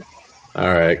great.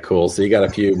 All right, cool. So you got a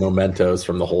few mementos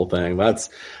from the whole thing. That's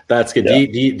good. Yeah.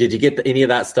 Did you get any of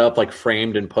that stuff like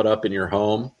framed and put up in your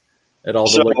home at all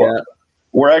to look at?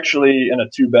 We're actually in a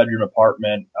 2-bedroom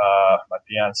apartment. My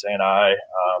fiance and I,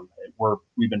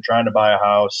 we've been trying to buy a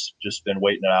house, just been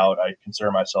waiting it out. I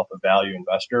consider myself a value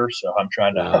investor, so I'm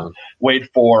trying to wait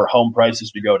for home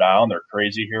prices to go down. They're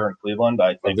crazy here in Cleveland.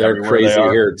 I think they're crazy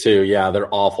here too. Yeah,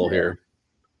 they're awful here.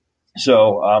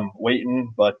 So I'm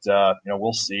waiting, but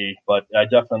we'll see. But I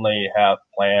definitely have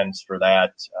plans for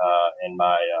that in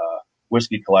my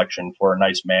whiskey collection for a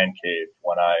nice man cave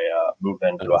when I move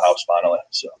into a house finally.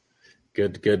 So.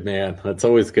 Good man. That's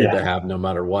always good to have, no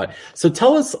matter what. So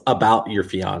tell us about your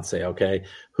fiance. Okay,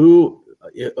 who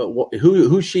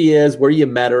she is, where you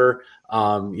met her,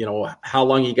 how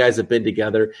long you guys have been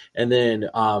together, and then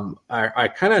I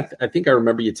think I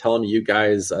remember you telling me you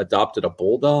guys adopted a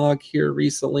bulldog here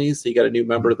recently. So you got a new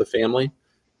member of the family.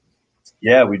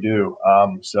 Yeah, we do.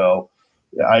 So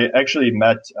I actually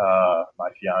met my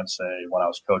fiance when I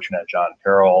was coaching at John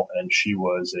Carroll, and she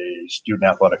was a student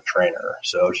athletic trainer.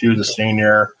 So she was a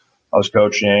senior. I was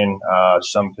coaching.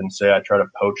 Some can say I tried to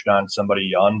poach on somebody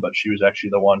young, but she was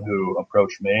actually the one who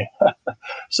approached me.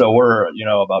 So we're,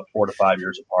 about 4 to 5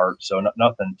 years apart. So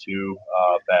nothing too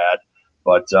bad.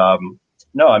 But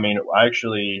no, I mean, I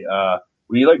actually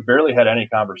we barely had any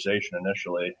conversation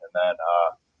initially, and then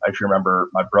I actually remember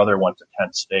my brother went to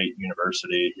Kent State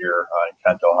University here in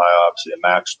Kent, Ohio, obviously a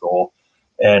MAC school.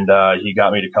 And he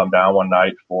got me to come down one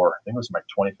night for, I think it was my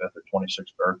 25th or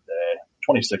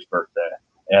 26th birthday.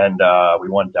 And we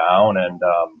went down, and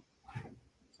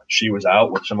she was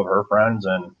out with some of her friends.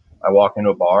 And I walked into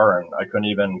a bar, and I couldn't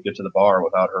even get to the bar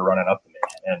without her running up to me.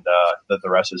 And the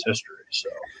rest is history. So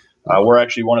we're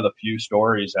actually one of the few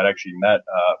stories that actually met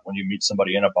when you meet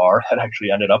somebody in a bar that actually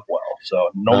ended up well.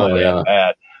 So normally I'm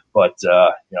bad. But,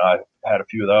 I've had a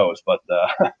few of those, but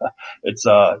it's,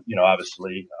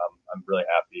 obviously I'm really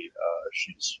happy.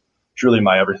 She's truly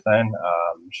my everything.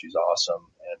 She's awesome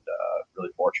and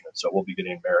really fortunate. So we'll be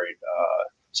getting married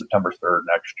September 3rd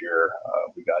next year.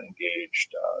 We got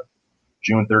engaged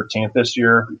June 13th this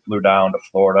year. We flew down to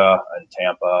Florida and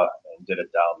Tampa and did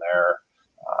it down there.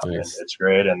 Nice. And it's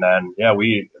great. And then,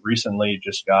 we recently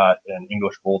just got an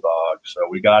English bulldog. So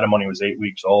we got him when he was 8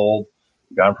 weeks old.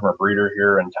 We got him from a breeder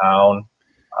here in town.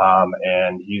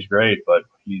 And he's great, but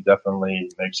he definitely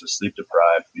makes us sleep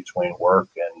deprived between work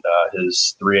and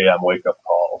his 3 a.m. wake up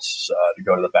calls to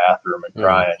go to the bathroom and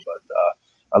crying. But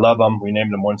I love him. We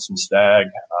named him Winston Stagg.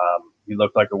 He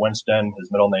looked like a Winston.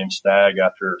 His middle name's Stagg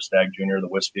after Stagg Jr., the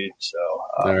whiskey. So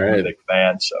I'm a big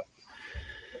fan. So.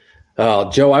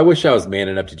 Oh, Joe, I wish I was man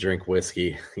enough to drink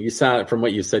whiskey. You sound, from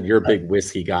what you said, you're a big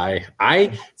whiskey guy.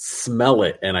 I smell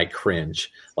it and I cringe.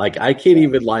 Like I can't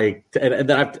even and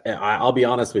then I'll be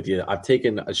honest with you. I've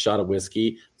taken a shot of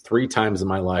whiskey 3 times in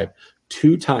my life.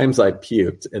 2 times I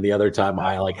puked, and the other time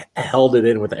I held it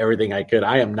in with everything I could.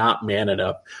 I am not man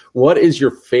enough. What is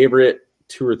your favorite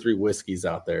 2 or 3 whiskeys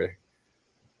out there?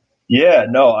 Yeah,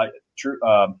 no,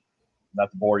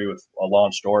 not to bore you with a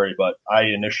long story, but I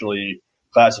initially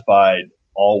classified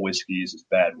all whiskeys as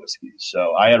bad whiskeys.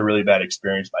 So I had a really bad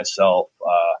experience myself.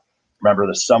 Remember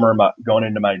the summer going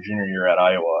into my junior year at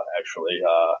Iowa, actually,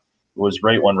 it was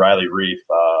right when Riley Reef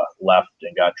left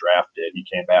and got drafted. He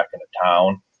came back into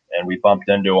town, and we bumped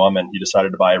into him, and he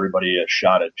decided to buy everybody a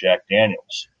shot at Jack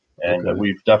Daniels. And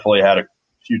we've definitely had a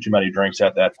few too many drinks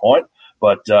at that point.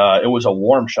 But it was a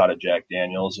warm shot of Jack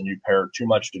Daniels, and you pair too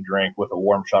much to drink with a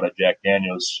warm shot of Jack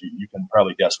Daniels, you can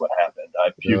probably guess what happened.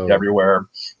 I puked everywhere.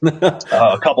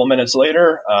 A couple minutes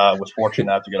later, was fortunate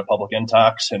enough to get a public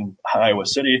intox in Iowa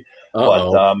City.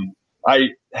 But I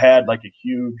had a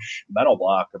huge mental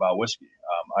block about whiskey.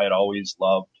 I had always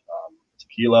loved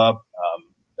tequila.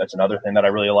 That's another thing that I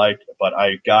really liked. But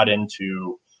I got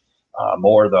into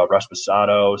more the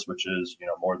Reposados, which is,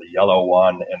 more the yellow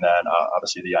one, and then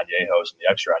obviously the Añejos and the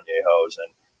extra Añejos.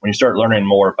 And when you start learning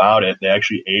more about it, they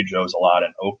actually age those a lot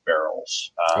in oak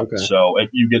barrels. So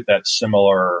you get that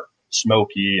similar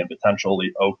smoky and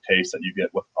potentially oak taste that you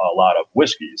get with a lot of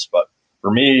whiskeys. But for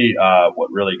me,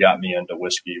 what really got me into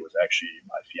whiskey was actually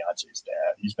my fiance's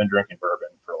dad. He's been drinking bourbon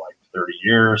for 30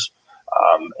 years.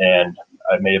 And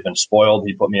I may have been spoiled.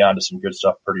 He put me onto some good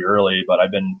stuff pretty early, but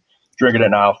I've been drinking it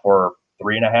now for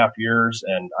 3.5 years,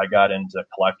 and I got into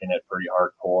collecting it pretty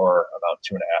hardcore about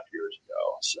 2.5 years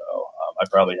ago. So I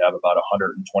probably have about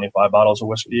 125 bottles of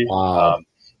whiskey. Wow.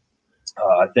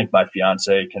 I think my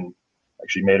fiance can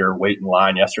Actually made her wait in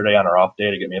line yesterday on her off day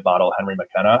to get me a bottle of Henry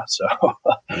McKenna. So,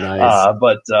 Nice.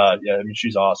 yeah, I mean,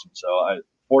 she's awesome. So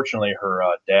fortunately her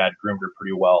dad groomed her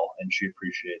pretty well, and she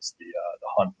appreciates the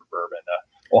hunt for bourbon.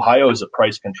 Ohio is a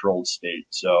price controlled state,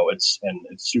 so it's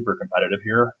super competitive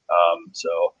here.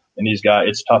 And these guys,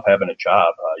 it's tough having a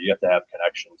job. You have to have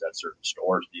connections at certain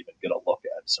stores to even get a look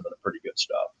at some of the pretty good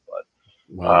stuff. But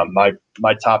Wow.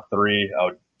 my top three, I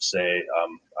would say,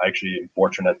 I actually am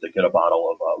fortunate to get a bottle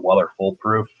of Weller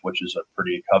Foolproof, which is a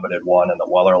pretty coveted one in the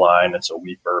Weller line. It's a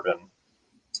wheat bourbon.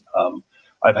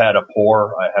 I've had a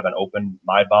pour. I haven't opened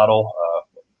my bottle.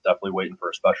 Definitely waiting for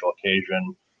a special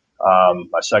occasion.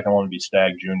 My second one would be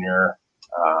Stag Junior.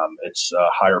 It's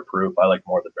higher proof. I like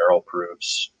more of the barrel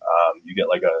proofs. You get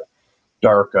like a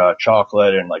dark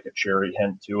chocolate and like a cherry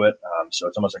hint to it. So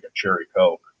it's almost like a cherry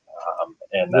Coke.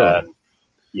 And then,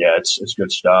 yeah, it's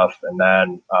good stuff. And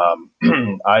then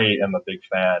I am a big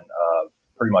fan of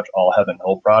pretty much all Heaven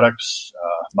Hill products.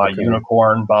 My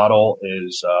unicorn bottle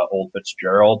is Old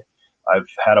Fitzgerald. I've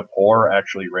had a pour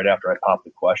actually right after I popped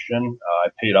the question. I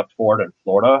paid up for it in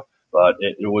Florida, but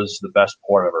it was the best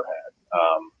pour I've ever had.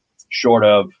 Short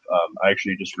of, I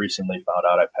actually just recently found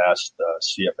out I passed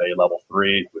CFA level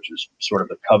 3, which is sort of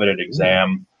the coveted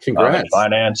exam in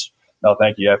finance. No,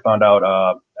 thank you. I found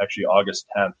out actually August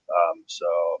 10th. So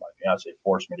my fiance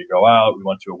forced me to go out. We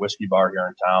went to a whiskey bar here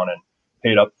in town and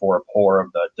paid up for a pour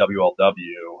of the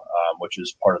WLW, which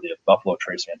is part of the Buffalo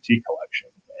Trace Antique Collection.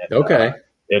 And,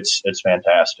 it's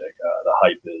fantastic. The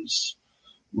hype is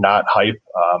not hype,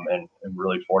 and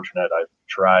really fortunate. I've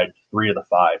tried 3 of the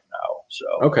 5 now,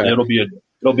 so it'll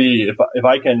be if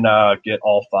I can get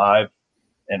all 5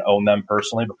 and own them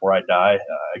personally before I die,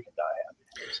 I can die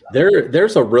happy. So.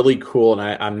 There's a really cool,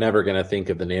 and I'm never going to think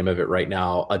of the name of it right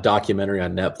now, a documentary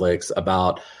on Netflix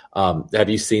about. Have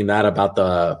you seen that about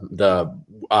the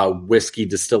whiskey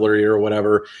distillery or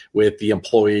whatever with the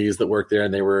employees that work there,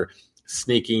 and they were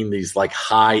sneaking these like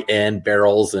high end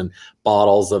barrels and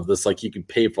bottles of this, like you could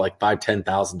pay for like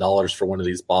 $5,000-$10,000 for one of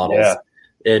these bottles. Yeah.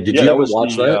 And did you ever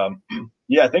watch that?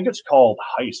 Yeah, I think it's called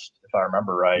Heist, if I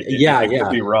remember right. I could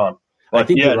be wrong. But I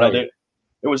think you're right.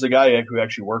 It was the guy who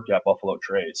actually worked at Buffalo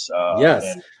Trace. Yes.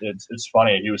 And it's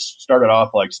funny. He started off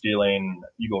like stealing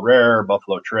Eagle Rare,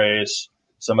 Buffalo Trace,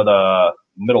 some of the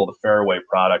middle of the fairway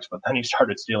products, but then he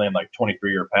started stealing like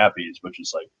 23-year Pappies, which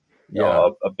is like,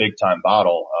 a big time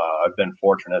bottle. I've been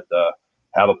fortunate to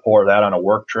have a pour of that on a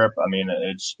work trip. I mean,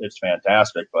 it's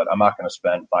fantastic, but I'm not going to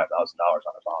spend $5,000 on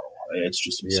a bottle. It's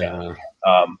just insane.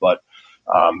 I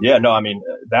mean,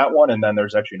 that one. And then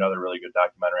there's actually another really good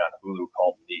documentary on Hulu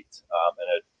called Neat.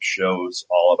 And it shows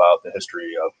all about the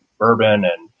history of bourbon,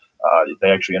 and they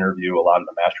actually interview a lot of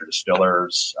the master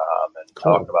distillers and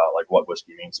talk about like what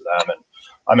whiskey means to them. And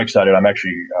I'm excited. I'm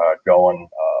actually going.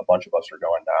 A bunch of us are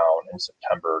going down in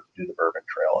September to do the Bourbon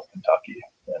Trail in Kentucky,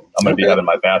 and I'm going to be having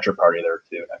my bachelor party there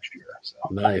too next year. So.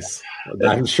 Nice.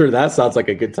 I'm sure that sounds like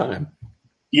a good time.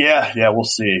 Yeah, we'll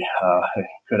see. It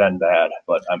could end bad,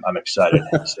 but I'm excited.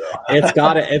 So. It's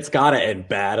gotta end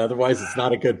bad. Otherwise, it's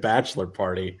not a good bachelor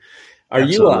party. Are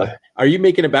you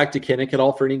making it back to Kinnick at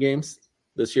all for any games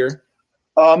this year?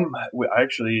 I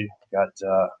actually got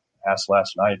asked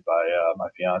last night by my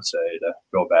fiance to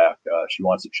go back. She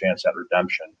wants a chance at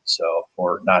redemption, so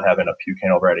for not having a puke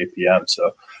over at 8 p.m.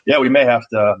 So yeah, we may have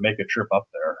to make a trip up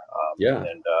there.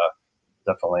 And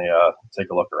definitely take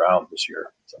a look around this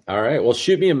year. So. All right. Well,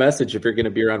 shoot me a message if you're going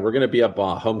to be around. We're going to be up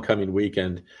on homecoming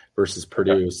weekend versus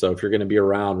Purdue. Okay. So if you're going to be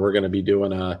around, we're going to be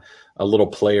doing a little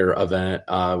player event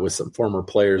with some former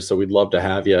players. So we'd love to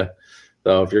have you.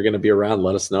 So if you're going to be around,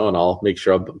 let us know, and I'll make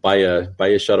sure I'll buy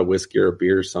a shot of whiskey or a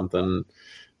beer or something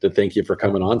to thank you for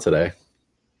coming on today.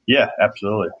 Yeah,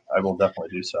 absolutely. I will definitely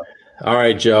do so. All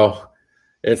right, Joe.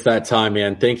 It's that time,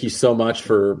 man. Thank you so much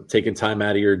for taking time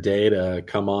out of your day to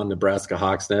come on Nebraska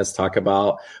Hawks Nest, talk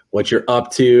about what you're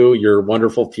up to, your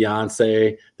wonderful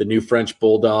fiance, the new French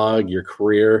Bulldog, your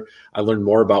career. I learned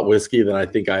more about whiskey than I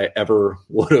think I ever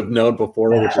would have known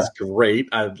before, which is great.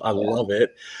 I love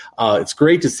it. It's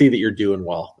great to see that you're doing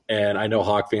well. And I know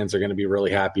Hawk fans are going to be really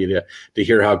happy to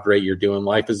hear how great you're doing.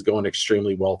 Life is going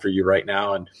extremely well for you right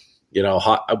now. And you know,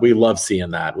 we love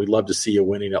seeing that. We love to see you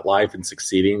winning at life and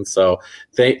succeeding. So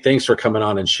thanks for coming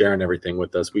on and sharing everything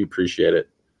with us. We appreciate it.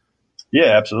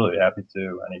 Yeah, absolutely. Happy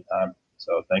to anytime.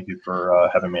 So thank you for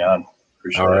having me on.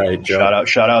 Appreciate All right, it. Joe.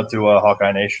 Shout out to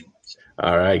Hawkeye Nation.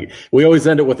 All right. We always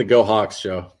end it with a Go Hawks,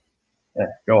 Joe. Yeah,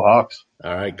 go Hawks.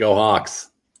 All right, go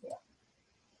Hawks.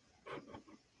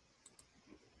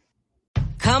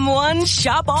 Come one,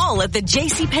 shop all at the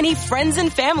JCPenney Friends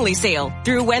and Family Sale.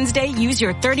 Through Wednesday, use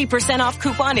your 30% off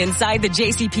coupon inside the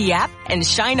JCP app and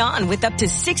shine on with up to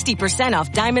 60%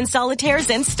 off diamond solitaires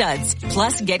and studs.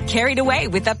 Plus, get carried away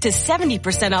with up to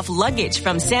 70% off luggage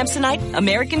from Samsonite,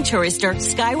 American Tourister,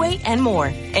 Skyway, and more.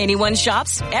 Anyone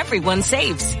shops, everyone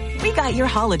saves. We got your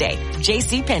holiday.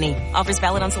 JCPenney. Offers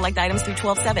valid on select items through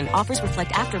 12/7. Offers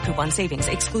reflect after coupon savings.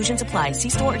 Exclusions apply. See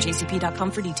store or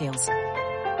jcp.com for details.